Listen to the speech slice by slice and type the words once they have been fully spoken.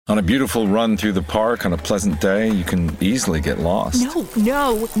On a beautiful run through the park on a pleasant day, you can easily get lost.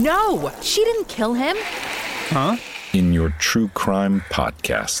 No! She didn't kill him. Huh? In your true crime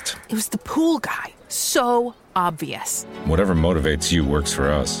podcast. It was the pool guy. So obvious. Whatever motivates you works for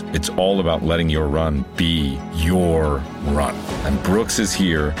us. It's all about letting your run be your run. And Brooks is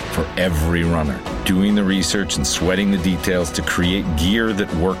here for every runner, doing the research and sweating the details to create gear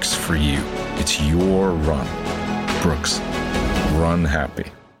that works for you. It's your run. Brooks, run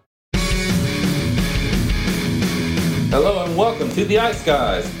happy. Hello and welcome to The Ice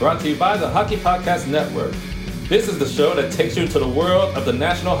Guys, brought to you by the Hockey Podcast Network. This is the show that takes you to the world of the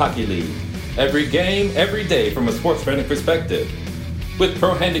National Hockey League. Every game, every day from a sports betting perspective. With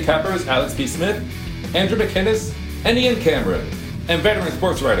pro handicappers Alex P. Smith, Andrew McInnes, and Ian Cameron, and veteran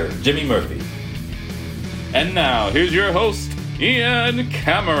sports writer Jimmy Murphy. And now, here's your host, Ian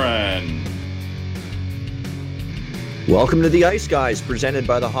Cameron. Welcome to The Ice Guys, presented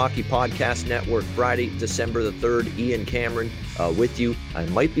by the Hockey Podcast Network. Friday, December the 3rd, Ian Cameron with you. I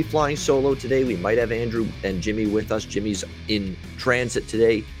might be flying solo today. We might have Andrew and Jimmy with us. Jimmy's in transit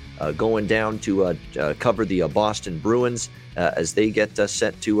today, going down to cover the Boston Bruins as they get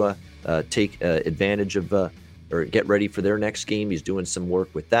set to take advantage of or get ready for their next game. He's doing some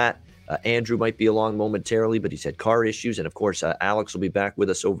work with that. Andrew might be along momentarily, but he's had car issues. And of course, Alex will be back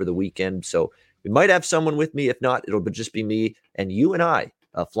with us over the weekend. So we might have someone with me. If not, it'll just be me and you and I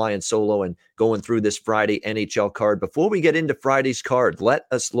flying solo and going through this Friday NHL card. Before we get into Friday's card, let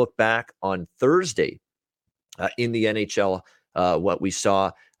us look back on Thursday in the NHL, what we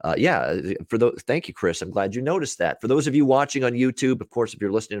saw. Thank you, Chris. I'm glad you noticed that. For those of you watching on YouTube, of course, if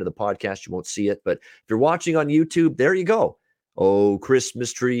you're listening to the podcast, you won't see it. But if you're watching on YouTube, there you go. Oh,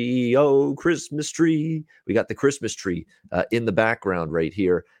 Christmas tree. Oh, Christmas tree. We got the Christmas tree in the background right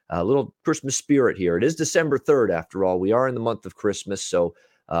here. A little Christmas spirit here. It is December 3rd, after all. We are in the month of Christmas. So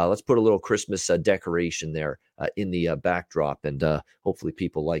let's put a little Christmas decoration there in the backdrop. And hopefully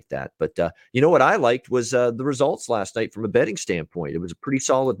people like that. But you know what I liked was the results last night from a betting standpoint. It was a pretty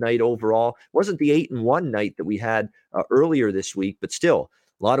solid night overall. It wasn't the 8-1 night that we had earlier this week, but still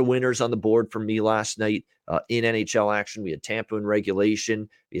a lot of winners on the board for me last night in NHL action. We had Tampa in regulation.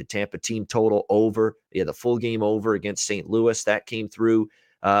 We had Tampa team total over. We had the full game over against St. Louis. That came through.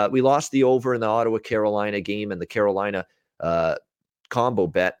 We lost the over in the Ottawa-Carolina game and the Carolina combo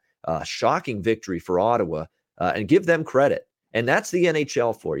bet. Shocking victory for Ottawa, and give them credit. And that's the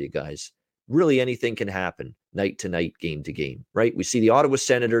NHL for you guys. Really anything can happen night to night, game to game, right? We see the Ottawa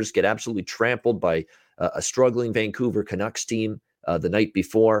Senators get absolutely trampled by a struggling Vancouver Canucks team the night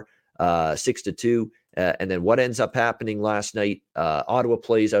before, 6-2. And then what ends up happening last night, Ottawa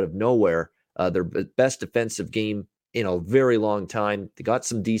plays out of nowhere their best defensive game in a very long time. They got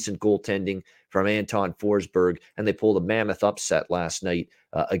some decent goaltending from Anton Forsberg, and they pulled a mammoth upset last night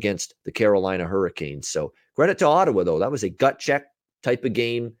against the Carolina Hurricanes. So credit to Ottawa, though. That was a gut check type of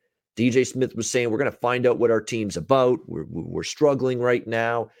game. DJ Smith was saying, we're going to find out what our team's about. We're struggling right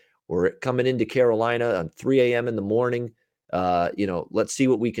now. We're coming into Carolina on 3 a.m. in the morning. Let's see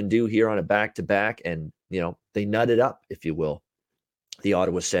what we can do here on a back-to-back. And, they nutted up, if you will, the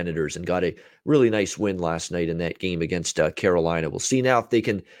Ottawa Senators, and got a really nice win last night in that game against Carolina. We'll see now if they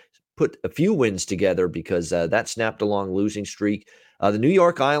can put a few wins together, because that snapped a long losing streak. The New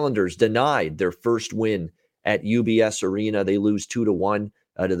York Islanders denied their first win at UBS Arena. They lose 2-1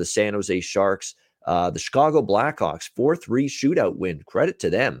 to the San Jose Sharks. The Chicago Blackhawks, 4-3 shootout win. Credit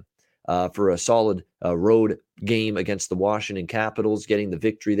to them for a solid road game against the Washington Capitals, getting the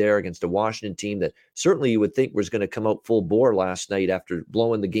victory there against a Washington team that certainly you would think was going to come out full bore last night after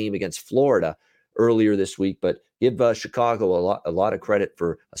blowing the game against Florida earlier this week. But give Chicago a lot of credit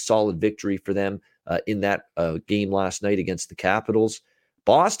for a solid victory for them in that game last night against the Capitals.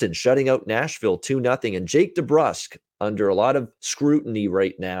 Boston shutting out Nashville 2-0, and Jake DeBrusk under a lot of scrutiny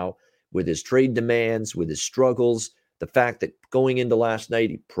right now with his trade demands, with his struggles. The fact that going into last night,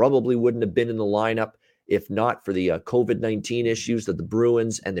 he probably wouldn't have been in the lineup if not for the COVID-19 issues that the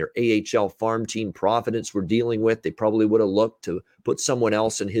Bruins and their AHL farm team Providence were dealing with. They probably would have looked to put someone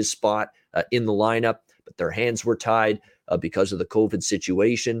else in his spot in the lineup, but their hands were tied because of the COVID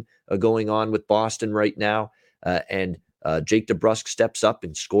situation going on with Boston right now. And Jake DeBrusk steps up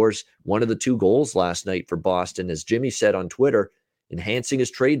and scores one of the 2 goals last night for Boston, as Jimmy said on Twitter, enhancing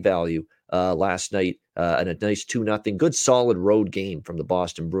his trade value last night, and a nice 2-0, good solid road game from the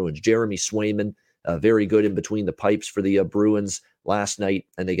Boston Bruins. Jeremy Swayman, very good in between the pipes for the Bruins last night,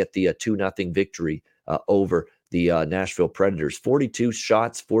 and they get the 2-0 victory over the Nashville Predators. 42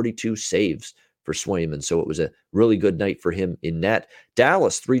 shots, 42 saves for Swayman, so it was a really good night for him in net.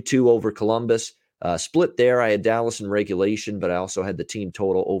 Dallas 3-2 over Columbus. Split there. I had Dallas in regulation, but I also had the team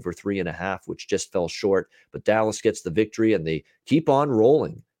total over 3.5, which just fell short. But Dallas gets the victory, and they keep on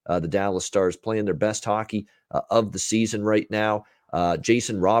rolling. The Dallas Stars playing their best hockey of the season right now.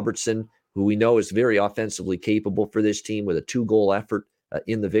 Jason Robertson, who we know is very offensively capable for this team, with a 2-goal effort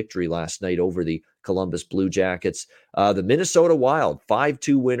in the victory last night over the Columbus Blue Jackets. The Minnesota Wild,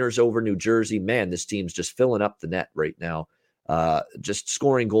 5-2 winners over New Jersey. Man, this team's just filling up the net right now. Just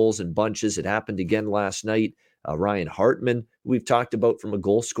scoring goals in bunches. It happened again last night. Ryan Hartman, we've talked about from a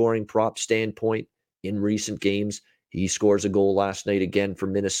goal-scoring prop standpoint in recent games. He scores a goal last night again for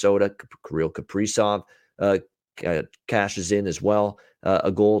Minnesota. Kirill Kaprizov cashes in as well,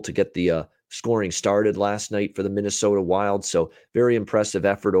 a goal to get the scoring started last night for the Minnesota Wild. So very impressive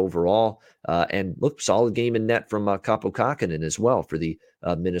effort overall. And look, solid game in net from Kaapo Kähkönen as well for the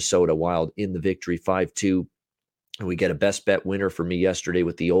Minnesota Wild in the victory, 5-2. And we get a best bet winner for me yesterday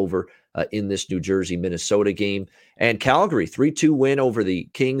with the over in this New Jersey-Minnesota game. And Calgary, 3-2 win over the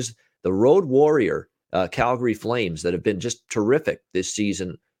Kings. The Road Warrior Calgary Flames that have been just terrific this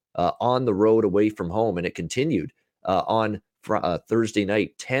season on the road away from home. And it continued on Thursday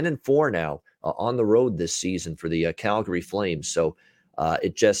night, 10-4 now on the road this season for the Calgary Flames. So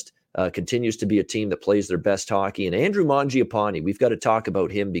it just continues to be a team that plays their best hockey. And Andrew Mangiapane, we've got to talk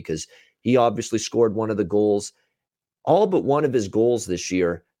about him because he obviously scored one of the goals. All but one of his goals this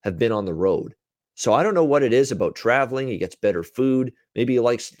year have been on the road. So I don't know what it is about traveling. He gets better food. Maybe he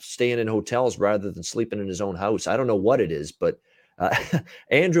likes staying in hotels rather than sleeping in his own house. I don't know what it is, but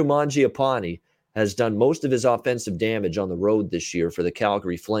Andrew Mangiapane has done most of his offensive damage on the road this year for the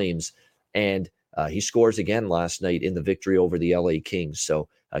Calgary Flames. And he scores again last night in the victory over the LA Kings. So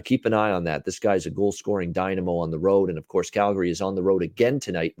keep an eye on that. This guy's a goal-scoring dynamo on the road. And, of course, Calgary is on the road again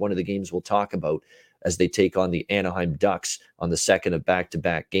tonight, one of the games we'll talk about as they take on the Anaheim Ducks on the second of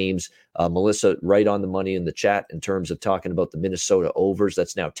back-to-back games. Melissa, right on the money in the chat in terms of talking about the Minnesota overs.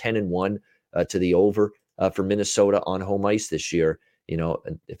 That's now 10-1 to the over for Minnesota on home ice this year. You know,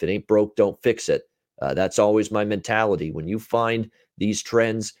 if it ain't broke, don't fix it. That's always my mentality. When you find these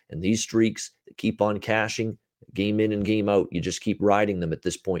trends and these streaks that keep on cashing, game in and game out, you just keep riding them at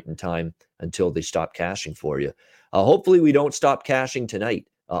this point in time until they stop cashing for you. Hopefully we don't stop cashing tonight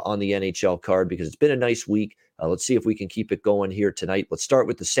on the NHL card because it's been a nice week. Let's see if we can keep it going here tonight. Let's start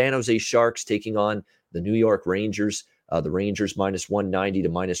with the San Jose Sharks taking on the New York Rangers. The Rangers -190 to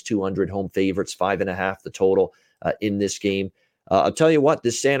 -200 home favorites, 5.5 the total in this game. I'll tell you what,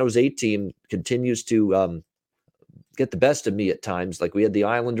 this San Jose team continues to get the best of me at times. Like we had the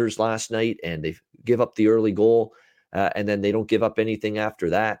Islanders last night and they give up the early goal and then they don't give up anything after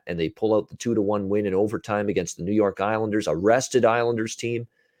that. And they pull out the 2-1 win in overtime against the New York Islanders, a rested Islanders team.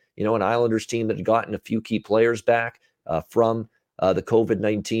 You know, an Islanders team that had gotten a few key players back from the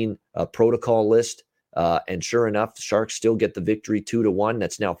COVID-19 protocol list. And sure enough, the Sharks still get the victory 2-1.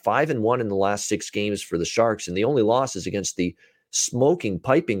 That's now 5-1 in the last 6 games for the Sharks. And the only loss is against the smoking,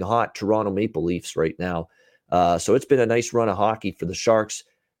 piping hot Toronto Maple Leafs right now. So it's been a nice run of hockey for the Sharks.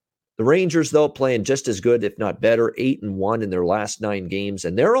 The Rangers, though, playing just as good, if not better, 8-1 in their last 9 games.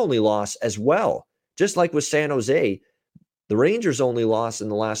 And their only loss as well, just like with San Jose, the Rangers' only loss in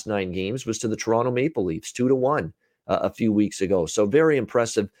the last 9 games was to the Toronto Maple Leafs, 2-1 a few weeks ago. So very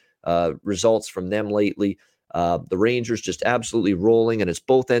impressive results from them lately. The Rangers just absolutely rolling, and it's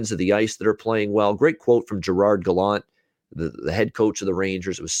both ends of the ice that are playing well. Great quote from Gerard Gallant, the head coach of the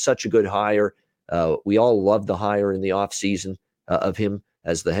Rangers. It was such a good hire. We all loved the hire in the offseason of him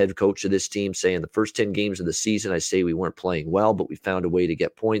as the head coach of this team, saying the first 10 games of the season, I say we weren't playing well, but we found a way to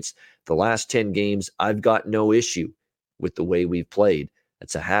get points. The last 10 games, I've got no issue with the way we've played.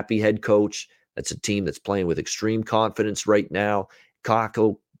 That's a happy head coach. That's a team that's playing with extreme confidence right now.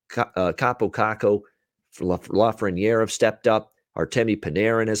 Kaapo Kähkö, Lafreniere have stepped up. Artemi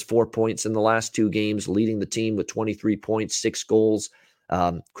Panarin has 4 points in the last 2 games, leading the team with 23 points, 6 goals.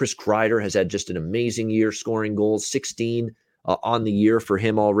 Chris Kreider has had just an amazing year scoring goals, 16 on the year for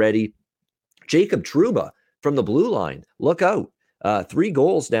him already. Jacob Trouba from the blue line, look out. 3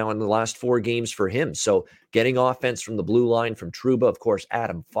 goals now in the last 4 games for him. So getting offense from the blue line from Trouba. Of course,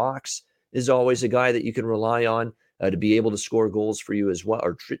 Adam Fox is always a guy that you can rely on to be able to score goals for you as well,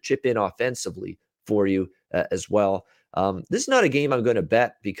 or chip in offensively for you as well. This is not a game I'm going to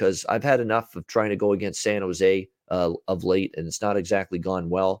bet because I've had enough of trying to go against San Jose of late, and it's not exactly gone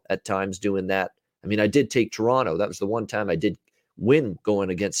well at times doing that. I mean, I did take Toronto. That was the one time I did win going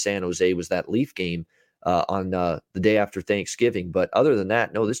against San Jose was that Leaf game on the day after Thanksgiving. But other than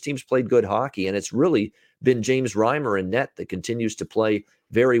that, no, this team's played good hockey, and it's really been James Reimer in net that continues to play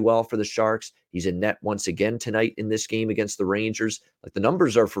very well for the Sharks. He's in net once again tonight in this game against the Rangers. Like, the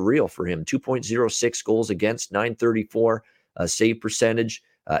numbers are for real for him. 2.06 goals against, 934 save percentage.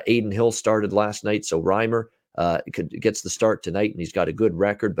 Aiden Hill started last night, so Reimer gets the start tonight, and he's got a good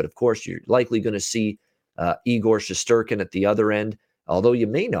record. But of course, you're likely going to see Igor Shesterkin at the other end, although you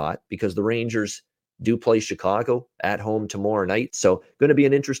may not, because the Rangers do play Chicago at home tomorrow night. So going to be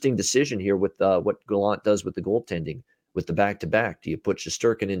an interesting decision here with what Gallant does with the goaltending, with the back-to-back. Do you put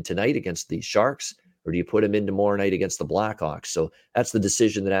Shesterkin in tonight against the Sharks, or do you put him in tomorrow night against the Blackhawks? So that's the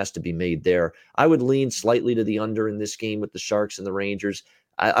decision that has to be made there. I would lean slightly to the under in this game with the Sharks and the Rangers.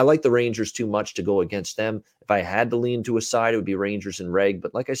 I like the Rangers too much to go against them. If I had to lean to a side, it would be Rangers and Reg.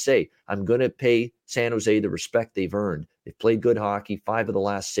 But like I say, I'm going to pay San Jose the respect they've earned. They've played good hockey, 5 of the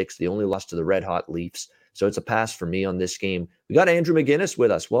last 6. They only lost to the Red Hot Leafs. So it's a pass for me on this game. We got Andrew McGinnis with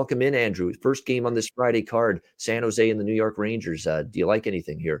us. Welcome in, Andrew. First game on this Friday card, San Jose and the New York Rangers. Do you like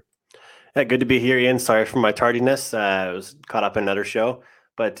anything here? Yeah, good to be here, Ian. Sorry for my tardiness. I was caught up in another show.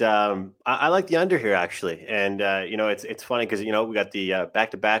 But I like the under here, actually. And, it's funny because, we got the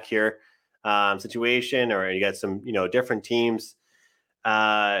back-to-back here situation, or you got some, different teams.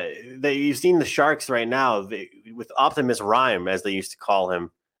 You've seen the Sharks right now with Optimus Rhyme, as they used to call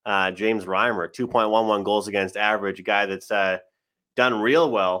him, James Reimer, 2.11 goals against average, a guy that's done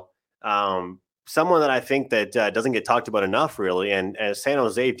real well. Someone that I think that doesn't get talked about enough, really. And as San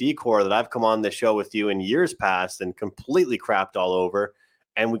Jose decor that I've come on this show with you in years past and completely crapped all over.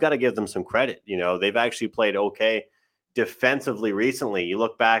 And we got to give them some credit. They've actually played okay defensively recently. You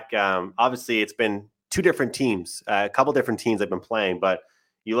look back, obviously it's been 2 different teams, a couple different teams they've been playing, but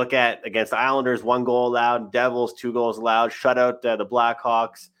you look at against the Islanders, 1 goal allowed, Devils, 2 goals allowed, shut out the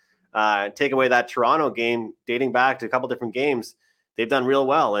Blackhawks, take away that Toronto game dating back to a couple different games. They've done real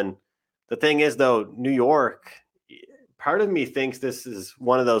well. And the thing is, though, New York, part of me thinks this is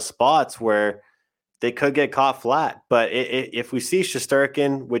one of those spots where they could get caught flat. But if we see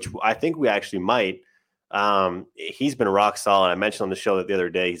Shesterkin, which I think we actually might, he's been rock solid. I mentioned on the show that the other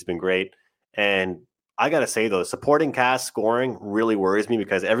day, he's been great. And I got to say, though, supporting cast scoring really worries me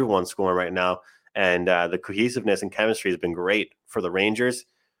because everyone's scoring right now. And the cohesiveness and chemistry has been great for the Rangers.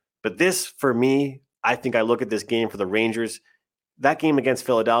 But this, for me, I think I look at this game for the Rangers. That game against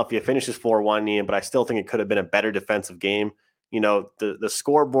Philadelphia finishes 4-1, Ian, but I still think it could have been a better defensive game. The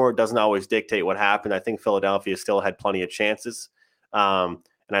scoreboard doesn't always dictate what happened. I think Philadelphia still had plenty of chances. And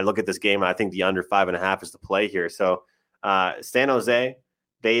I look at this game, and I think the under 5.5 is the play here. So San Jose,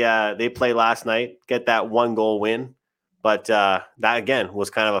 they play last night, get that 1-goal win. But that, again, was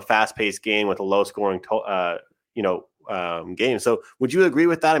kind of a fast-paced game with a low-scoring game. So would you agree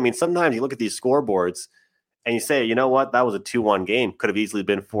with that? I mean, sometimes you look at these scoreboards and you say, you know what, that was a 2-1 game. Could have easily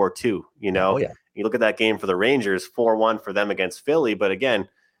been 4-2, Oh, yeah. You look at that game for the Rangers, 4-1 for them against Philly. But again,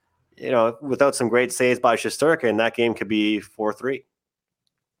 without some great saves by Shesterkin, that game could be 4-3.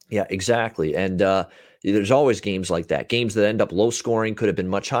 Yeah, exactly. And there's always games like that. Games that end up low scoring could have been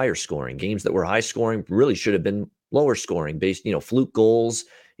much higher scoring. Games that were high scoring really should have been lower scoring based, fluke goals,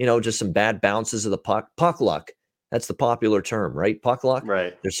 just some bad bounces of the puck. Puck luck. That's the popular term, right? Puck luck.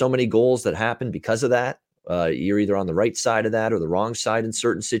 Right. There's so many goals that happen because of that. You're either on the right side of that or the wrong side in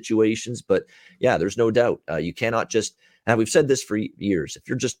certain situations. But yeah, there's no doubt. You cannot just, and we've said this for years, if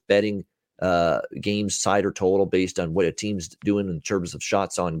you're just betting games side or total based on what a team's doing in terms of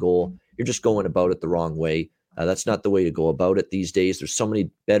shots on goal, you're just going about it the wrong way. That's not the way to go about it these days. There's so many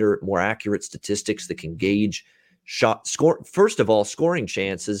better, more accurate statistics that can gauge first of all, scoring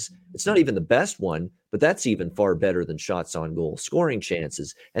chances. It's not even the best one, but that's even far better than shots on goal, scoring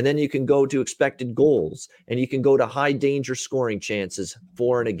chances. And then you can go to expected goals, and you can go to high danger scoring chances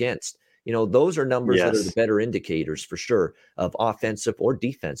for and against. Those are numbers that are the better indicators for sure of offensive or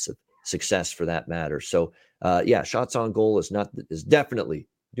defensive success for that matter. So shots on goal is definitely,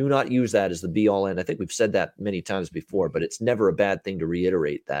 do not use that as the be all end. I think we've said that many times before, but it's never a bad thing to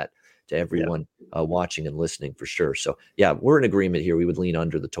reiterate that to everyone watching and listening for sure. So yeah, we're in agreement here. We would lean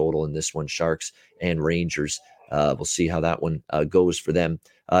under the total in this one, Sharks and Rangers. We'll see how that one goes for them.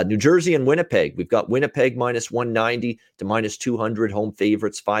 New Jersey and Winnipeg. We've got Winnipeg minus 190 to minus 200 home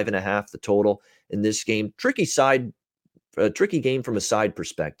favorites, 5.5 the total in this game. Tricky game from a side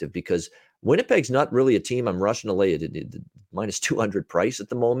perspective because Winnipeg's not really a team I'm rushing to lay at minus 200 price at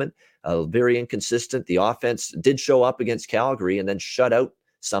the moment. Very inconsistent. The offense did show up against Calgary and then shut out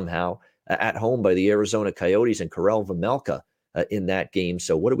somehow at home by the Arizona Coyotes and Karel Vejmelka in that game.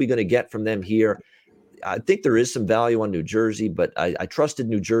 So what are we going to get from them here? I think there is some value on New Jersey, but I trusted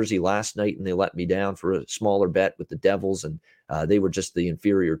New Jersey last night, and they let me down for a smaller bet with the Devils, and they were just the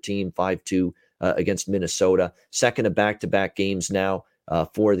inferior team, 5-2 against Minnesota. Second of back-to-back games now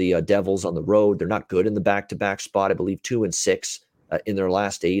for the Devils on the road. They're not good in the back-to-back spot. I believe 2-6 in their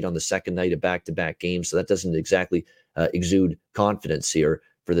last 8 on the second night of back-to-back games, so that doesn't exactly exude confidence here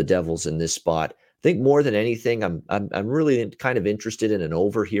for the Devils in this spot. I think more than anything, I'm really kind of interested in an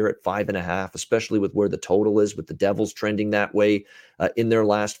over here at 5.5, especially with where the total is, with the Devils trending that way in their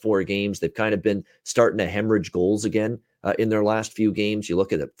last 4 games. They've kind of been starting to hemorrhage goals again in their last few games. You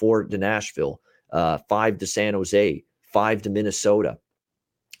look at it: 4 to Nashville, 5 to San Jose, 5 to Minnesota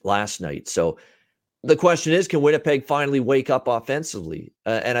last night. So the question is, can Winnipeg finally wake up offensively?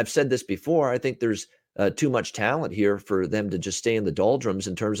 And I've said this before. I think there's too much talent here for them to just stay in the doldrums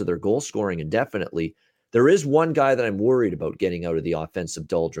in terms of their goal scoring indefinitely. There is one guy that I'm worried about getting out of the offensive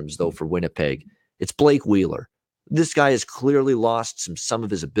doldrums, though, for Winnipeg. It's Blake Wheeler. This guy has clearly lost some of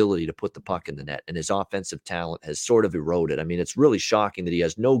his ability to put the puck in the net, and his offensive talent has sort of eroded. I mean, it's really shocking that he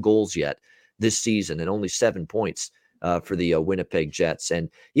has no goals yet this season and only 7 points for the Winnipeg Jets. And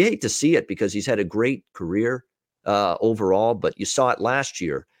you hate to see it because he's had a great career overall, but you saw it last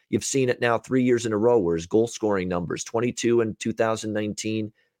year. You've seen it now 3 years in a row where his goal scoring numbers, 22 in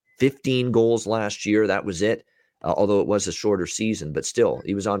 2019, 15 goals last year. That was it, although it was a shorter season, but still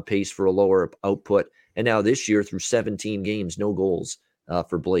he was on pace for a lower output. And now this year through 17 games, no goals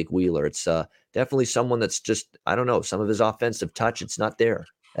for Blake Wheeler. It's definitely someone that's just, I don't know, some of his offensive touch, it's not there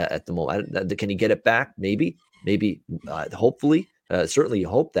at the moment. Can he get it back? Maybe, hopefully. Certainly you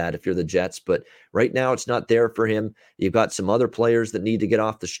hope that if you're the Jets, but right now it's not there for him. You've got some other players that need to get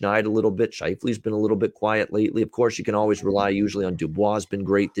off the schneid a little bit. Scheifele's been a little bit quiet lately. Of course, you can always rely usually on Dubois, has been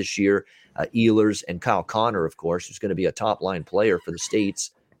great this year. Ehlers and Kyle Connor, of course, who's going to be a top-line player for the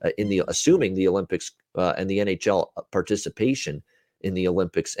States assuming the Olympics and the NHL participation in the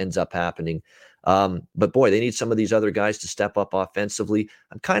Olympics ends up happening. But boy, they need some of these other guys to step up offensively.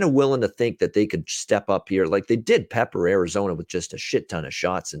 I'm kind of willing to think that they could step up here like they did pepper Arizona with just a shit ton of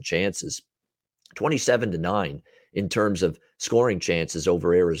shots and chances. 27-9 in terms of scoring chances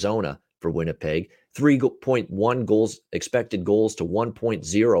over Arizona for Winnipeg. 3.1 goals, expected goals to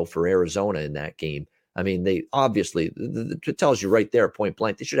 1.0 for Arizona in that game. I mean, they obviously, it tells you right there, point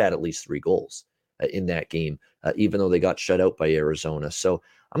blank, they should add at least 3 goals in that game, even though they got shut out by Arizona. So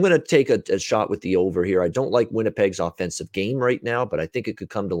I'm going to take a shot with the over here. I don't like Winnipeg's offensive game right now, but I think it could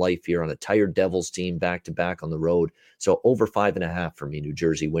come to life here on a tired Devils team back-to-back on the road. So over 5.5 for me, New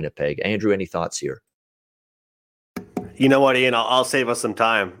Jersey, Winnipeg. Andrew, any thoughts here? You know what, Ian? I'll save us some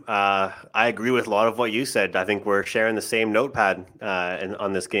time. I agree with a lot of what you said. I think we're sharing the same notepad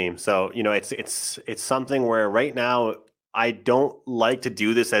on this game. So, you know, it's something where right now I don't like to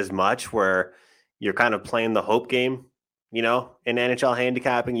do this as much where you're kind of playing the hope game, you know, in NHL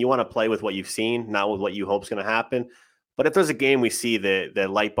handicapping. You want to play with what you've seen, not with what you hope is going to happen. But if there's a game we see the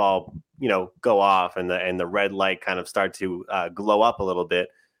light bulb, you know, go off and the red light kind of start to glow up a little bit,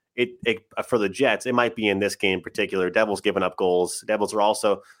 it for the Jets, it might be in this game in particular. Devils giving up goals. Devils are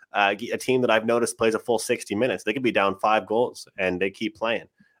also a team that I've noticed plays a full 60 minutes. They could be down 5 goals and they keep playing.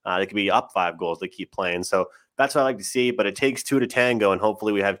 They could be up 5 goals. They keep playing. So that's what I like to see. But it takes 2 to tango, and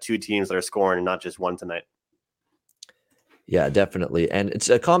hopefully we have 2 teams that are scoring and not just one tonight. Yeah, definitely. And it's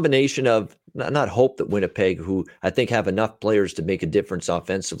a combination of not hope that Winnipeg, who I think have enough players to make a difference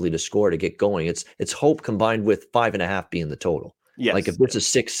offensively to score to get going. It's hope combined with 5.5 being the total. Yes. Like if it's a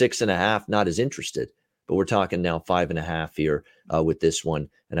 6.5, not as interested, but we're talking now 5.5 here with this one.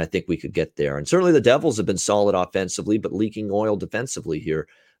 And I think we could get there. And certainly the Devils have been solid offensively, but leaking oil defensively here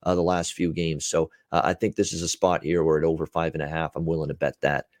the last few games. So I think this is a spot here where at over 5.5, I'm willing to bet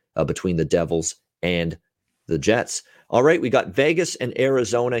that between the Devils and the Jets. All right, we got Vegas and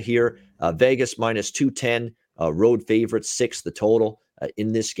Arizona here. Vegas minus 210, road favorites, 6 the total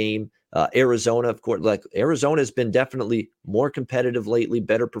in this game. Arizona, of course, like Arizona has been definitely more competitive lately,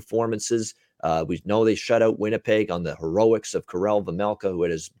 better performances. We know they shut out Winnipeg on the heroics of Karel Vejmelka, who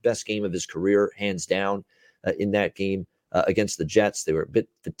had his best game of his career, hands down, in that game against the Jets. They were a bit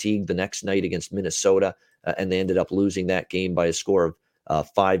fatigued the next night against Minnesota, and they ended up losing that game by a score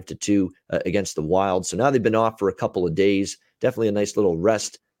of 5-2 against the Wild. So now they've been off for a couple of days. Definitely a nice little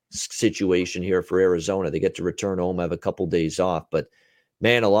rest situation here for Arizona. They get to return home, have a couple days off, but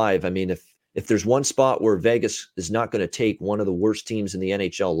man alive, I mean, if there's one spot where Vegas is not going to take one of the worst teams in the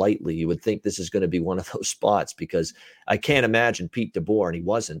NHL lightly, you would think this is going to be one of those spots, because I can't imagine Pete DeBoer, and he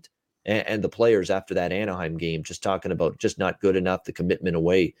wasn't, and the players after that Anaheim game just talking about just not good enough, the commitment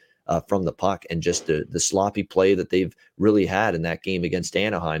away from the puck, and just the sloppy play that they've really had in that game against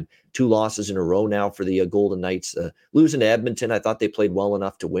Anaheim. 2 losses in a row now for the Golden Knights. Losing to Edmonton, I thought they played well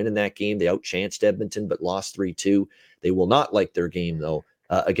enough to win in that game. They outchanced Edmonton, but lost 3-2. They will not like their game, though,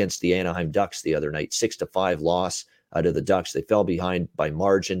 against the Anaheim Ducks the other night. 6-5 loss to the Ducks. They fell behind by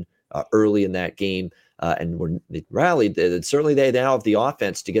margin early in that game. And they rallied. Certainly they now have the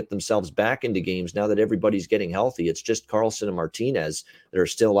offense to get themselves back into games now that everybody's getting healthy. It's just Carlson and Martinez that are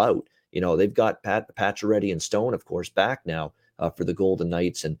still out. They've got Pacioretty and Stone, of course, back now for the Golden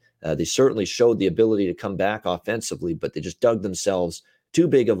Knights. And they certainly showed the ability to come back offensively, but they just dug themselves too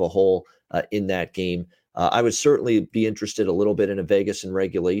big of a hole in that game. I would certainly be interested a little bit in a Vegas in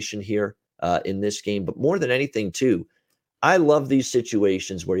regulation here in this game, but more than anything, too, I love these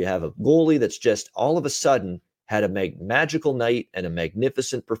situations where you have a goalie that's just all of a sudden had a magical night and a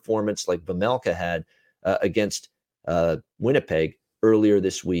magnificent performance like Vejmelka had against Winnipeg earlier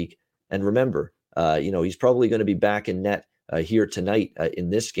this week. And remember, he's probably going to be back in net here tonight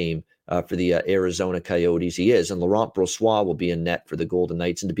in this game for the Arizona Coyotes. He is. And Laurent Brossoit will be in net for the Golden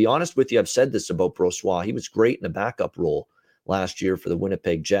Knights. And to be honest with you, I've said this about Brossoit. He was great in a backup role last year for the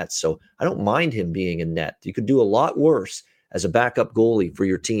Winnipeg Jets. So I don't mind him being in net. You could do a lot worse as a backup goalie for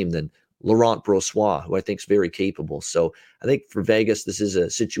your team than Laurent Brossoit, who I think is very capable. So I think for Vegas, this is a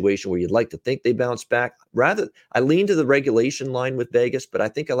situation where you'd like to think they bounce back. Rather, I lean to the regulation line with Vegas, but I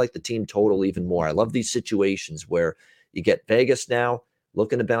think I like the team total even more. I love these situations where you get Vegas now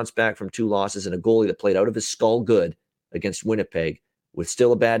looking to bounce back from 2 losses and a goalie that played out of his skull good against Winnipeg with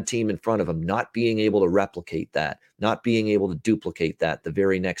still a bad team in front of him, not being able to replicate that, not being able to duplicate that the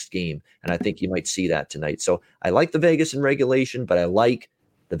very next game. And I think you might see that tonight. So I like the Vegas in regulation, but I like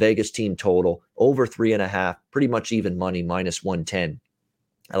the Vegas team total over 3.5, pretty much even money, -110.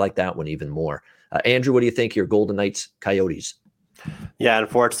 I like that one even more. Andrew, what do you think here? Golden Knights, Coyotes. Yeah,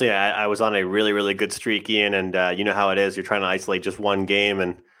 unfortunately, I was on a really, really good streak, Ian, and you know how it is. You're trying to isolate just one game,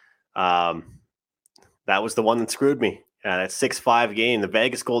 and that was the one that screwed me. That 6-5 game, the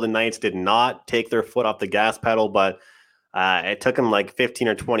Vegas Golden Knights did not take their foot off the gas pedal, but it took them like 15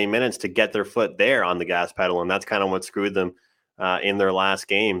 or 20 minutes to get their foot there on the gas pedal, and that's kind of what screwed them in their last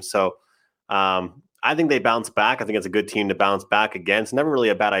game. So I think they bounce back. I think it's a good team to bounce back against. Never really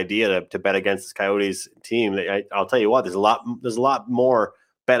a bad idea to bet against this Coyotes team. I'll tell you what, there's a lot more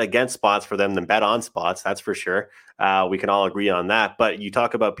bet against spots for them than bet on spots. That's for sure. We can all agree on that. But you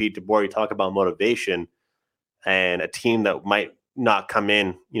talk about Pete DeBoer, you talk about motivation and a team that might not come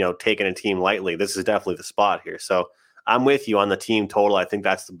in, taking a team lightly. This is definitely the spot here. So I'm with you on the team total. I think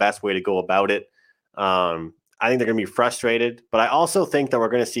that's the best way to go about it. I think they're going to be frustrated, but I also think that we're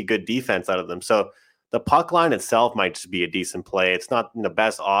going to see good defense out of them. So the puck line itself might just be a decent play. It's not the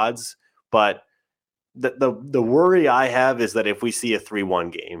best odds, but the worry I have is that if we see a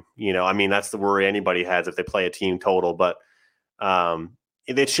 3-1 game, that's the worry anybody has if they play a team total. But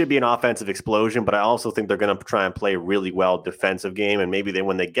it should be an offensive explosion, but I also think they're going to try and play a really well defensive game, and maybe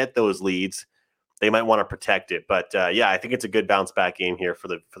when they get those leads, they might want to protect it. But I think it's a good bounce back game here for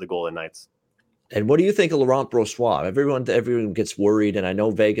the Golden Knights. And what do you think of Laurent Brossoit? Everyone gets worried, and I know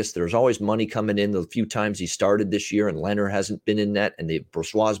Vegas, there's always money coming in the few times he started this year, and Leonard hasn't been in net, and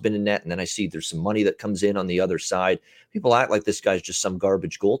Brossoit's been in net, and then I see there's some money that comes in on the other side. People act like this guy's just some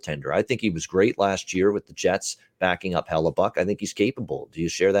garbage goaltender. I think he was great last year with the Jets backing up Hellebuck. I think he's capable. Do you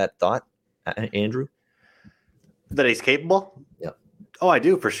share that thought, Andrew? That he's capable? Yeah. Oh, I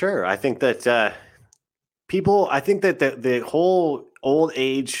do, for sure. I think that the whole old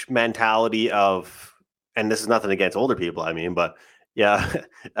age mentality of, and this is nothing against older people, but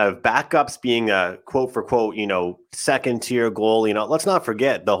of backups being a quote for quote, second tier goal. Let's not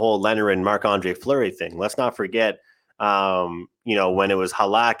forget the whole Leonard and Marc-Andre Fleury thing. Let's not forget, when it was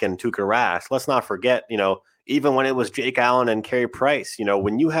Halak and Tuukka Rask. Let's not forget, even when it was Jake Allen and Carey Price.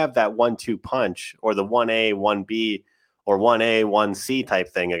 When you have that 1-2 punch, or the 1A, 1B, or 1A, 1C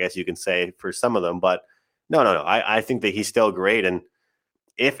type thing, I guess you can say for some of them, but no. I think that he's still great. And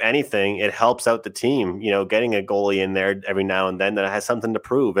if anything, it helps out the team, getting a goalie in there every now and then that has something to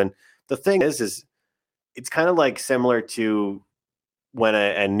prove. And the thing is it's kind of like similar to when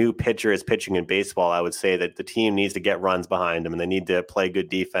a new pitcher is pitching in baseball. I would say that the team needs to get runs behind him, and they need to play good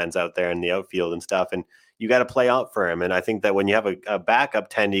defense out there in the outfield and stuff. And you got to play out for him. And I think that when you have a backup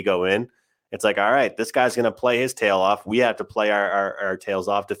tendy go in, it's like, all right, this guy's going to play his tail off. We have to play our tails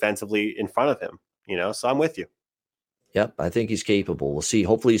off defensively in front of him. So I'm with you. Yep, I think he's capable. We'll see.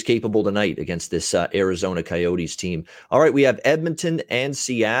 Hopefully he's capable tonight against this Arizona Coyotes team. All right, we have Edmonton and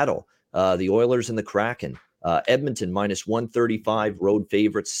Seattle, the Oilers and the Kraken. Edmonton -135, road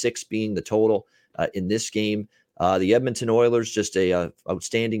favorites, 6 being the total in this game. The Edmonton Oilers, just a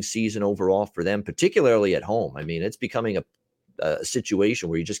outstanding season overall for them, particularly at home. I mean, it's becoming a situation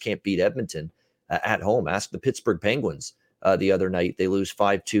where you just can't beat Edmonton at home. Ask the Pittsburgh Penguins the other night. They lose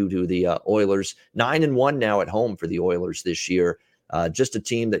 5-2 to the Oilers. 9-1 now at home for the Oilers this year. Just a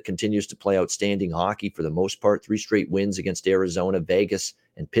team that continues to play outstanding hockey for the most part. 3 straight wins against Arizona, Vegas,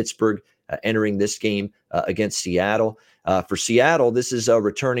 and Pittsburgh, entering this game against Seattle. For Seattle, this is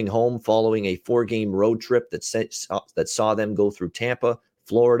returning home following a 4-game road trip that saw them go through Tampa,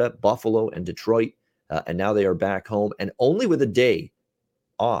 Florida, Buffalo, and Detroit. And now they are back home, and only with a day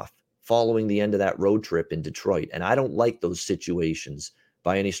off following the end of that road trip in Detroit. And I don't like those situations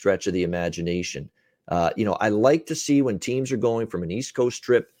by any stretch of the imagination. I like to see when teams are going from an East Coast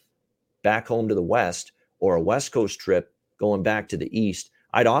trip back home to the West, or a West Coast trip going back to the East.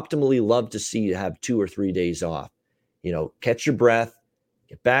 I'd optimally love to see you have 2 or 3 days off. Catch your breath,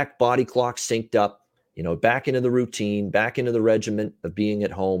 get back, body clock synced up, back into the routine, back into the regiment of being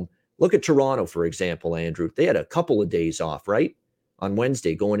at home. Look at Toronto, for example, Andrew. They had a couple of days off, right? On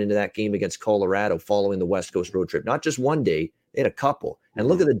Wednesday, going into that game against Colorado following the West Coast road trip. Not just one day, they had a couple. And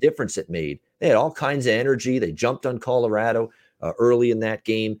look at the difference it made. They had all kinds of energy. They jumped on Colorado early in that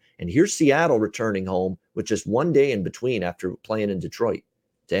game. And here's Seattle returning home with just one day in between after playing in Detroit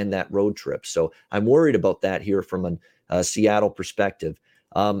to end that road trip. So I'm worried about that here from a Seattle perspective.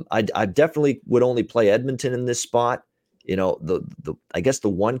 I definitely would only play Edmonton in this spot. I guess the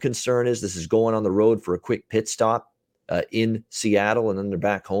one concern is this is going on the road for a quick pit stop in Seattle, and then they're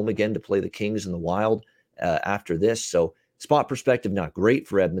back home again to play the Kings and the Wild after this. So spot perspective, not great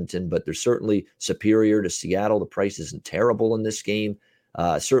for Edmonton, but they're certainly superior to Seattle. The price isn't terrible in this game.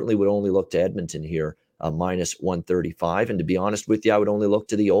 Certainly would only look to Edmonton here, minus 135. And to be honest with you, I would only look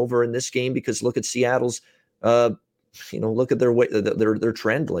to the over in this game because look at Seattle's, look at their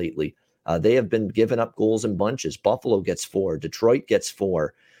trend lately. They have been giving up goals in bunches. Buffalo gets 4. Detroit gets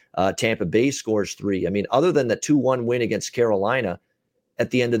 4. Tampa Bay scores 3. I mean, other than the 2-1 win against Carolina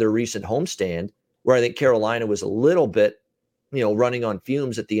at the end of their recent homestand, where I think Carolina was a little bit, running on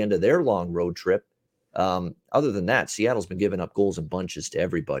fumes at the end of their long road trip. Other than that, Seattle's been giving up goals in bunches to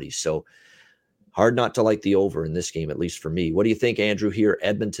everybody. So hard not to like the over in this game, at least for me. What do you think, Andrew, here,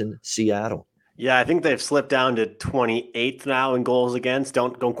 Edmonton, Seattle? Yeah, I think they've slipped down to 28th now in goals against.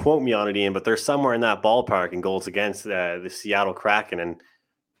 Don't quote me on it, Ian, but they're somewhere in that ballpark in goals against the Seattle Kraken. And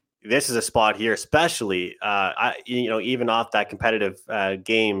this is a spot here, especially, even off that competitive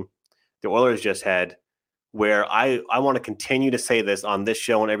game the Oilers just had, where I want to continue to say this on this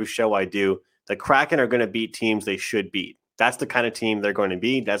show and every show I do. The Kraken are going to beat teams they should beat. That's the kind of team they're going to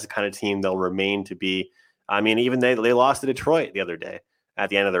be. That's the kind of team they'll remain to be. I mean, even they lost to Detroit the other day at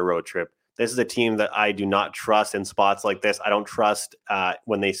the end of their road trip. This is a team that I do not trust in spots like this. I don't trust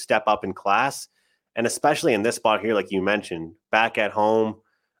when they step up in class. And especially in this spot here, like you mentioned, back at home,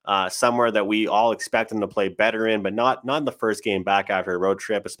 somewhere that we all expect them to play better in, but not in the first game back after a road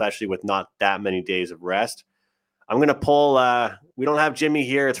trip, especially with not that many days of rest. I'm going to pull, we don't have Jimmy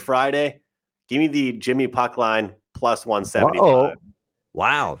here. It's Friday. Give me the Jimmy puck line plus 175. Uh-oh.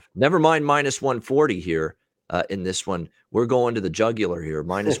 Wow. Never mind minus 140 here in this one. We're going to the jugular here,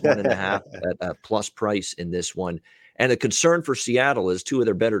 minus 1.5 at plus price in this one. And the concern for Seattle is 2 of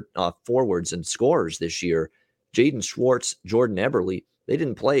their better forwards and scorers this year, Jaden Schwartz, Jordan Eberle. They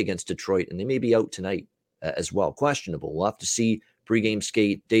didn't play against Detroit, and they may be out tonight as well. Questionable. We'll have to see pregame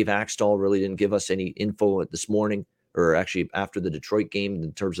skate. Dave Axtell really didn't give us any info this morning, or actually after the Detroit game,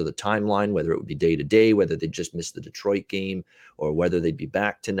 in terms of the timeline, whether it would be day-to-day, whether they just missed the Detroit game, or whether they'd be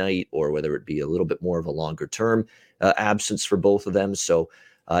back tonight, or whether it'd be a little bit more of a longer-term absence for both of them. So,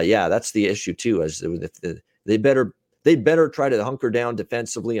 that's the issue, too, as they'd better try to hunker down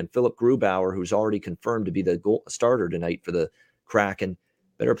defensively, and Philip Grubauer, who's already confirmed to be the goal starter tonight for the Kraken,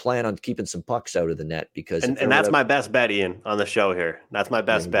 better plan on keeping some pucks out of the net, because and that's my best bet, Ian, on the show here. That's my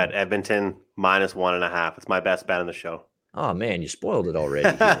best bet. Edmonton minus 1.5. It's my best bet on the show. Oh man, you spoiled it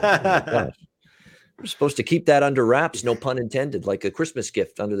already. We're supposed to keep that under wraps, no pun intended, like a Christmas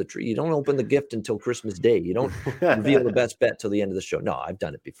gift under the tree. You don't open the gift until Christmas Day. You don't reveal the best bet till the end of the show. No, I've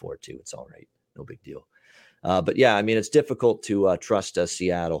done it before too. It's all right. No big deal. But yeah, I mean, it's difficult to trust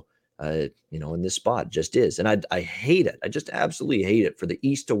Seattle. In this spot, just is. And I hate it. I just absolutely hate it for the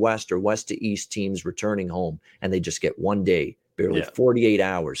east to west or west to east teams returning home, and they just get one day, barely 48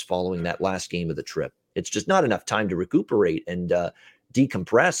 hours following that last game of the trip. It's just not enough time to recuperate and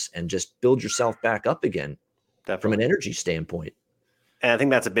decompress and just build yourself back up again. Definitely. From an energy standpoint. And I think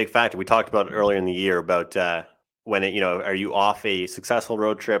that's a big factor. We talked about it earlier in the year about when are you off a successful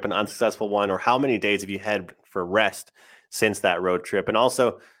road trip, an unsuccessful one, or how many days have you had for rest since that road trip? And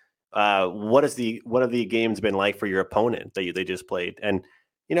also, what have the games been like for your opponent that they just played? And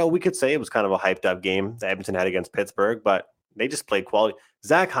we could say it was kind of a hyped up game that Edmonton had against Pittsburgh, but they just played quality.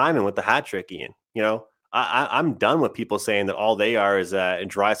 Zach Hyman with the hat trick, Ian. I'm done with people saying that all they are is a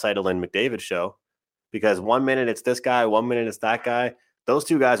Draisaitl and McDavid show, because 1 minute it's this guy, 1 minute it's that guy. Those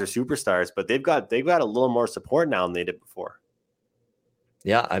two guys are superstars, but they've got a little more support now than they did before.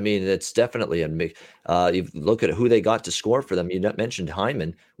 Yeah, I mean, it's definitely you look at who they got to score for them. You mentioned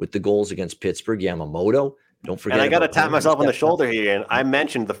Hyman with the goals against Pittsburgh, Yamamoto. Don't forget. And I got to tap myself on the shoulder here. And I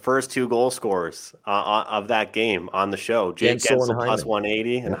mentioned the first two goal scorers of that game on the show. Jake Guentzel plus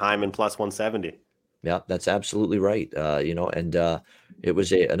 180 and Hyman plus 170. Yeah, that's absolutely right. It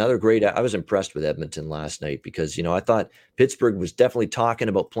was another great. I was impressed with Edmonton last night because, I thought Pittsburgh was definitely talking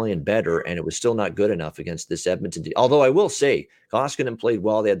about playing better, and it was still not good enough against this Edmonton team. Although I will say Koskinen played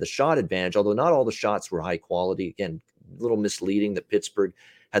well. They had the shot advantage, although not all the shots were high quality. Again, a little misleading that Pittsburgh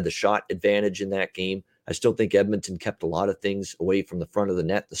had the shot advantage in that game. I still think Edmonton kept a lot of things away from the front of the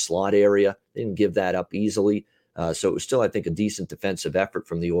net, the slot area. They didn't give that up easily. So it was still, I think, a decent defensive effort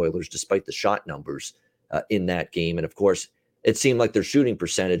from the Oilers, despite the shot numbers in that game. And of course, it seemed like their shooting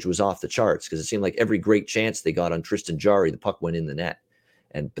percentage was off the charts because it seemed like every great chance they got on Tristan Jarry, the puck went in the net.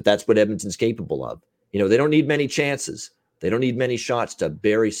 But that's what Edmonton's capable of. They don't need many chances. They don't need many shots to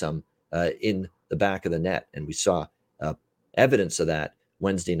bury some in the back of the net. And we saw evidence of that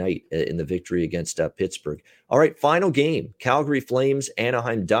Wednesday night in the victory against Pittsburgh. All right, final game, Calgary Flames,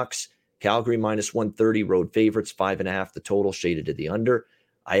 Anaheim Ducks. Calgary minus 130, road favorites, 5.5 the total, shaded to the under.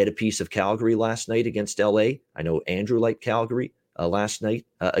 I had a piece of Calgary last night against LA. I know Andrew liked Calgary last night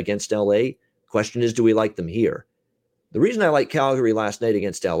against LA. Question is, do we like them here? The reason I like Calgary last night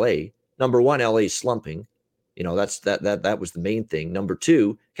against LA, number one, LA's slumping. That was the main thing. Number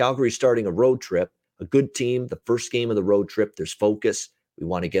two, Calgary's starting a road trip, a good team. The first game of the road trip, there's focus. We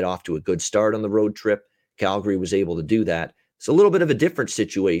want to get off to a good start on the road trip. Calgary was able to do that. It's a little bit of a different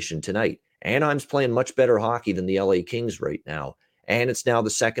situation tonight. Anaheim's playing much better hockey than the LA Kings right now. And it's now the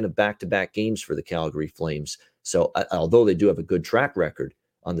second of back-to-back games for the Calgary Flames. So although they do have a good track record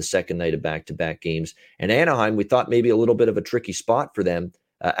on the second night of back-to-back games. And Anaheim, we thought maybe a little bit of a tricky spot for them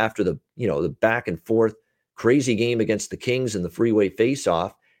after the back and forth crazy game against the Kings in the freeway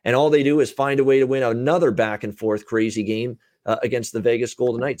face-off. And all they do is find a way to win another back and forth crazy game against the Vegas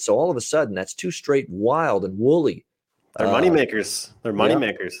Golden Knights. So all of a sudden, that's two straight wild and woolly. They're moneymakers. They're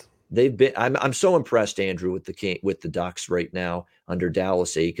moneymakers. They've been. I'm so impressed, Andrew, with the Ducks right now under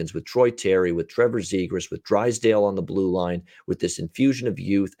Dallas Eakins, with Troy Terry, with Trevor Zegras, with Drysdale on the blue line, with this infusion of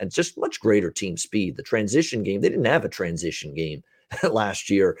youth and just much greater team speed. The transition game, they didn't have a transition game last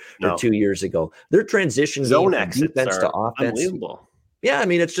year or 2 years ago. Their transition zone game from defense to offense, unbelievable. Yeah, I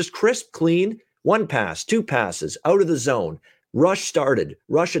mean it's just crisp, clean. One pass, two passes out of the zone. Rush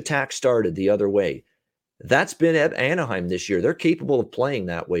attack started the other way. That's been at Anaheim this year. They're capable of playing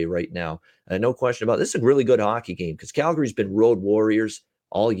that way right now. No question about it. This is a really good hockey game because Calgary's been road warriors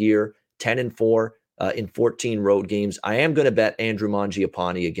all year, 10-4 in 14 road games. I am going to bet Andrew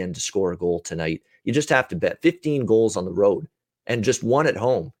Mangiapane again to score a goal tonight. You just have to bet 15 goals on the road and just one at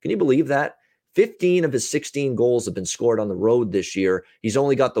home. Can you believe that? 15 of his 16 goals have been scored on the road this year. He's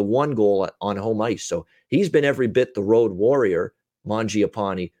only got the one goal on home ice. So he's been every bit the road warrior,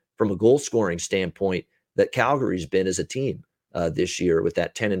 Mangiapane, from a goal scoring standpoint that Calgary's been as a team this year with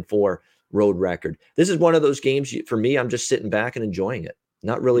that 10-4 road record. This is one of those games for me, I'm just sitting back and enjoying it.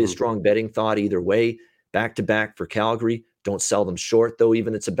 Not really a strong betting thought either way. Back-to-back for Calgary. Don't sell them short, though,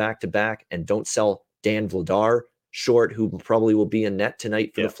 even it's a back-to-back. And don't sell Dan Vladar short, who probably will be in net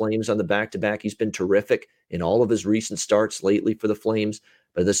tonight for the Flames on the back-to-back. He's been terrific in all of his recent starts lately for the Flames.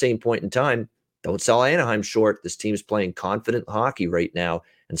 But at the same point in time, don't sell Anaheim short. This team's playing confident hockey right now.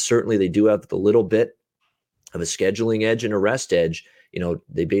 And certainly they do have the little bit of a scheduling edge and a rest edge.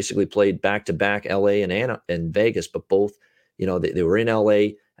 They basically played back-to-back LA and Vegas, but both, they were in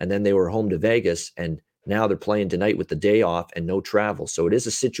LA and then they were home to Vegas. And now they're playing tonight with the day off and no travel. So it is a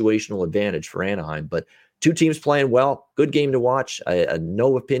situational advantage for Anaheim, but two teams playing well, good game to watch.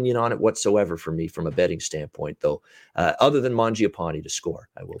 No opinion on it whatsoever for me from a betting standpoint, though, other than Mangiapane to score.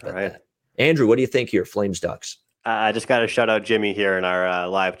 I will bet that. Andrew, what do you think here? Flames Ducks. I just got to shout out Jimmy here in our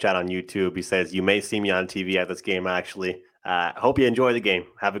live chat on YouTube. He says, you may see me on TV at this game, actually. Hope you enjoy the game.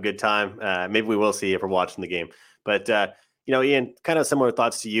 Have a good time. Maybe we will see you if we're watching the game. But, Ian, kind of similar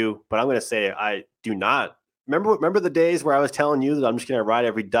thoughts to you, but I'm going to say I do not. Remember the days where I was telling you that I'm just going to ride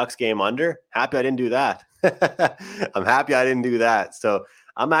every Ducks game under? Happy I didn't do that. I'm happy I didn't do that. So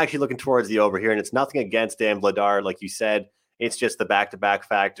I'm actually looking towards the over here, and it's nothing against Dan Vladar, like you said. It's just the back-to-back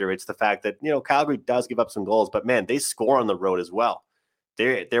factor. It's the fact that, Calgary does give up some goals, but, man, they score on the road as well.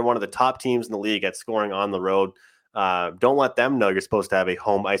 They're one of the top teams in the league at scoring on the road. Don't let them know you're supposed to have a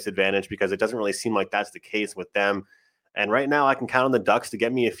home ice advantage, because it doesn't really seem like that's the case with them. And right now I can count on the Ducks to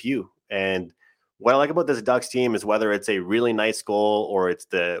get me a few. And what I like about this Ducks team is whether it's a really nice goal or it's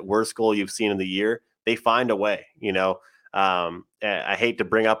the worst goal you've seen in the year, they find a way, I hate to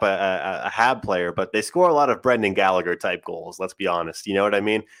bring up a Hab player, but they score a lot of Brendan Gallagher type goals. Let's be honest. You know what I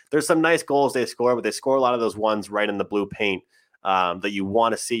mean? There's some nice goals they score, but they score a lot of those ones right in the blue paint that you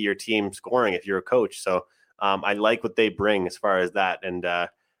want to see your team scoring if you're a coach. So I like what they bring as far as that. And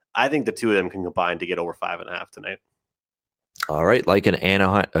I think the two of them can combine to get over 5.5 tonight. All right, like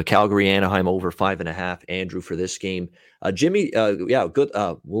an Calgary Anaheim over 5.5, Andrew, for this game. Jimmy, good.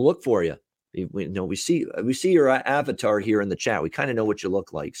 We'll look for you. We see your avatar here in the chat. We kind of know what you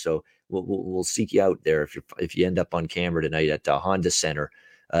look like, so we'll seek you out there if you end up on camera tonight at Honda Center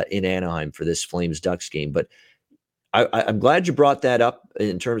in Anaheim for this Flames Ducks game. But I'm glad you brought that up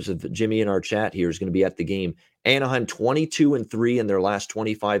in terms of Jimmy in our chat here is going to be at the game. Anaheim 22-3 in their last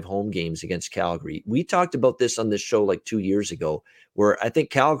 25 home games against Calgary. We talked about this on this show like 2 years ago, where I think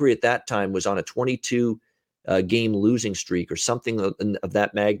Calgary at that time was on a 22 game losing streak or something of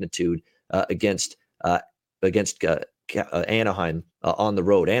that magnitude against Anaheim on the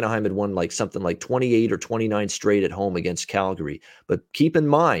road. Anaheim had won something like 28 or 29 straight at home against Calgary. But keep in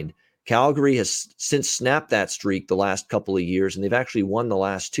mind, Calgary has since snapped that streak the last couple of years, and they've actually won the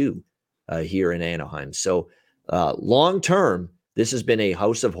last two here in Anaheim. So long term, this has been a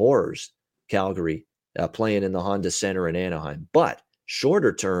house of horrors, Calgary playing in the Honda Center in Anaheim. But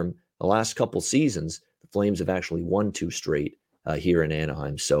shorter term, the last couple seasons, the Flames have actually won 2 straight here in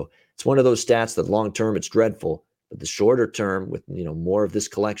Anaheim. So it's one of those stats that long term it's dreadful, but the shorter term with more of this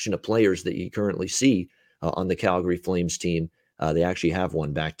collection of players that you currently see on the Calgary Flames team, they actually have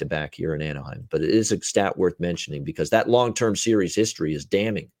won back-to-back here in Anaheim. But it is a stat worth mentioning because that long-term series history is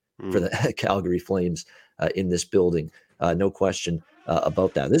damning for the Calgary Flames in this building. No question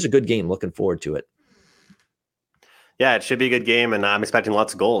about that. This is a good game. Looking forward to it. Yeah, it should be a good game, and I'm expecting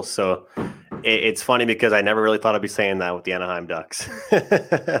lots of goals. So it's funny because I never really thought I'd be saying that with the Anaheim Ducks.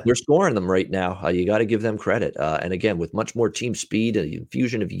 They're scoring them right now. You got to give them credit. And again, with much more team speed, an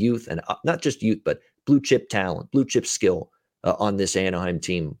infusion of youth, and not just youth, but blue chip talent, blue chip skill on this Anaheim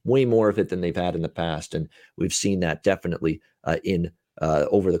team. Way more of it than they've had in the past. And we've seen that definitely in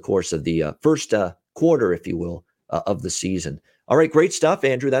over the course of the first quarter, if you will, of the season. All right, great stuff,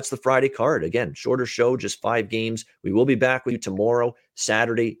 Andrew. That's the Friday card. Again, shorter show, just 5 games. We will be back with you tomorrow,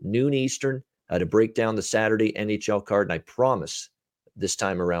 Saturday, noon Eastern, to break down the Saturday NHL card. And I promise this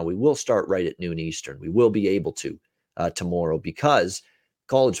time around, we will start right at noon Eastern. We will be able to tomorrow because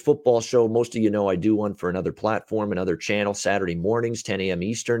college football show, most of you know I do one for another platform, another channel, Saturday mornings, 10 a.m.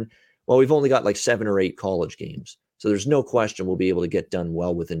 Eastern. Well, we've only got like 7 or 8 college games. So there's no question we'll be able to get done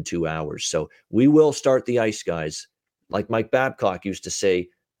well within 2 hours. So we will start the Ice Guys. Like Mike Babcock used to say,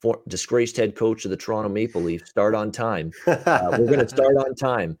 disgraced head coach of the Toronto Maple Leafs, start on time. We're going to start on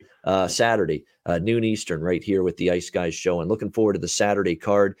time Saturday, noon Eastern, right here with the Ice Guys show. And looking forward to the Saturday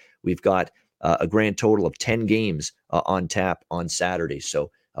card. We've got a grand total of 10 games on tap on Saturday.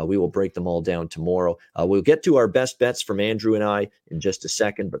 So we will break them all down tomorrow. We'll get to our best bets from Andrew and I in just a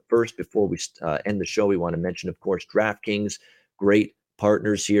second. But first, before we end the show, we want to mention, of course, DraftKings, great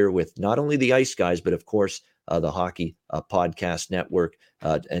partners here with not only the Ice Guys, but of course, the Hockey Podcast Network.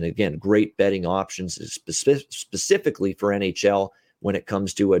 And again, great betting options specifically for NHL when it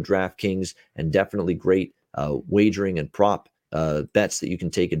comes to DraftKings, and definitely great wagering and prop bets that you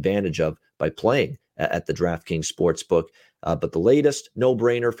can take advantage of by playing at the DraftKings Sportsbook. But the latest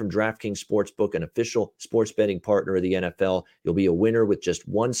no-brainer from DraftKings Sportsbook, an official sports betting partner of the NFL. You'll be a winner with just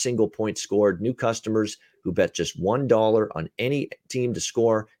 1 single point scored. New customers who bet just $1 on any team to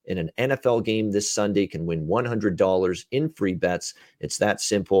score in an NFL game this Sunday can win $100 in free bets. It's that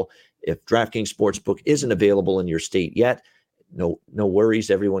simple. If DraftKings Sportsbook isn't available in your state yet, no worries.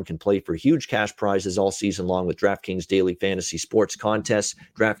 Everyone can play for huge cash prizes all season long with DraftKings Daily Fantasy Sports Contests.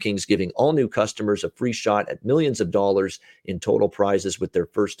 DraftKings giving all new customers a free shot at millions of dollars in total prizes with their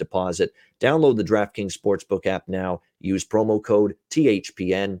first deposit. Download the DraftKings Sportsbook app now. Use promo code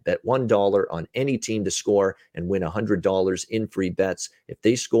THPN. Bet $1 on any team to score and win $100 in free bets. If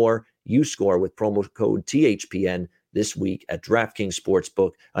they score, you score with promo code THPN. This week at DraftKings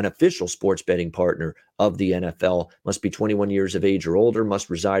Sportsbook, an official sports betting partner of the NFL. Must be 21 years of age or older, must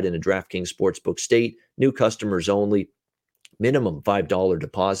reside in a DraftKings Sportsbook state, new customers only, minimum $5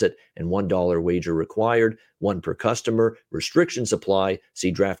 deposit and $1 wager required, 1 per customer. Restrictions apply.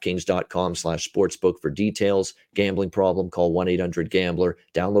 See DraftKings.com/sportsbook for details. Gambling problem, call 1-800-GAMBLER.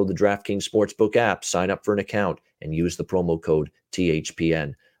 Download the DraftKings Sportsbook app, sign up for an account, and use the promo code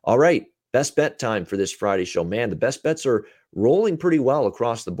THPN. All right, best bet time for this Friday show. Man, the best bets are rolling pretty well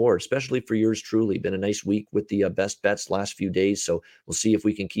across the board, especially for yours truly. Been a nice week with the best bets last few days, so we'll see if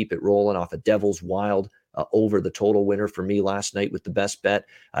we can keep it rolling off a Devil's Wild over the total winner for me last night with the best bet.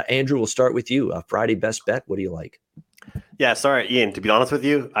 Andrew, we'll start with you. Friday best bet, what do you like? Yeah, sorry, Ian, to be honest with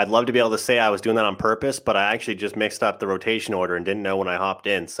you, I'd love to be able to say I was doing that on purpose, but I actually just mixed up the rotation order and didn't know when I hopped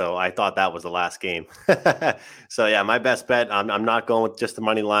in, so I thought that was the last game. So yeah, my best bet, I'm not going with just the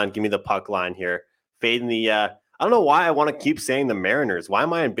money line. Give me the puck line here. Fading the, I don't know why I want to keep saying the Mariners. Why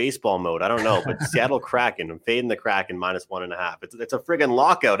am I in baseball mode? I don't know, but Seattle Kraken, I'm fading the Kraken -1.5. It's a friggin'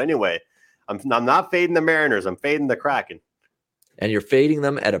 lockout anyway. I'm not fading the Mariners. I'm fading the Kraken. And you're fading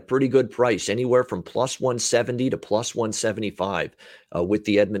them at a pretty good price, anywhere from +170 to +175 with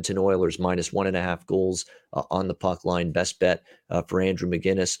the Edmonton Oilers -1.5 goals on the puck line. Best bet for Andrew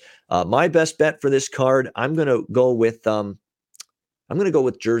McGinnis. My best bet for this card, I'm going to go with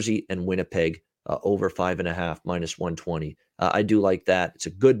Jersey and Winnipeg over 5.5 -120. I do like that. It's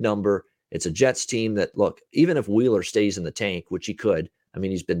a good number. It's a Jets team that, look, even if Wheeler stays in the tank, which he could, I mean,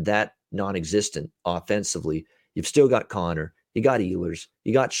 he's been that non-existent offensively. You've still got Connor. You got Ehlers,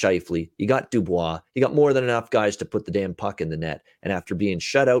 you got Scheifele, you got Dubois, you got more than enough guys to put the damn puck in the net. And after being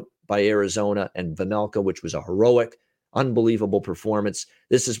shut out by Arizona and Vejmelka, which was a heroic, unbelievable performance,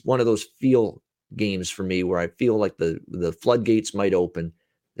 this is one of those feel games for me where I feel like the floodgates might open.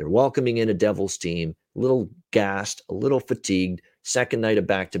 They're welcoming in a Devils team, a little gassed, a little fatigued. Second night of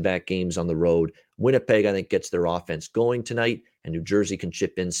back-to-back games on the road. Winnipeg, I think, gets their offense going tonight, and New Jersey can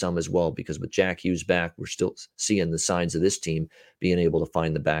chip in some as well, because with Jack Hughes back, we're still seeing the signs of this team being able to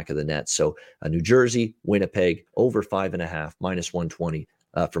find the back of the net. So New Jersey, Winnipeg, over 5.5, -120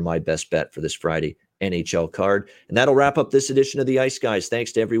 for my best bet for this Friday NHL card. And that'll wrap up this edition of the Ice Guys.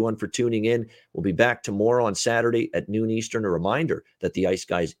 Thanks to everyone for tuning in. We'll be back tomorrow on Saturday at noon Eastern. A reminder that the Ice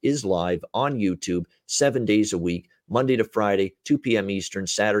Guys is live on YouTube 7 days a week, Monday to Friday, 2 p.m. Eastern,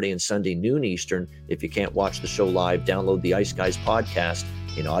 Saturday and Sunday, noon Eastern. If you can't watch the show live, download the Ice Guys podcast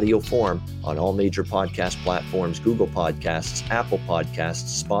in audio form on all major podcast platforms: Google Podcasts, Apple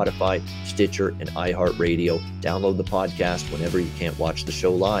Podcasts, Spotify, Stitcher, and iHeartRadio. Download the podcast whenever you can't watch the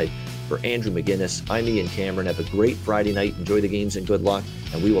show live. For Andrew McGinnis, I'm Ian Cameron. Have a great Friday night. Enjoy the games and good luck.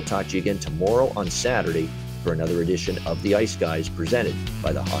 And we will talk to you again tomorrow on Saturday for another edition of the Ice Guys, presented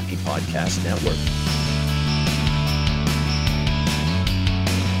by the Hockey Podcast Network.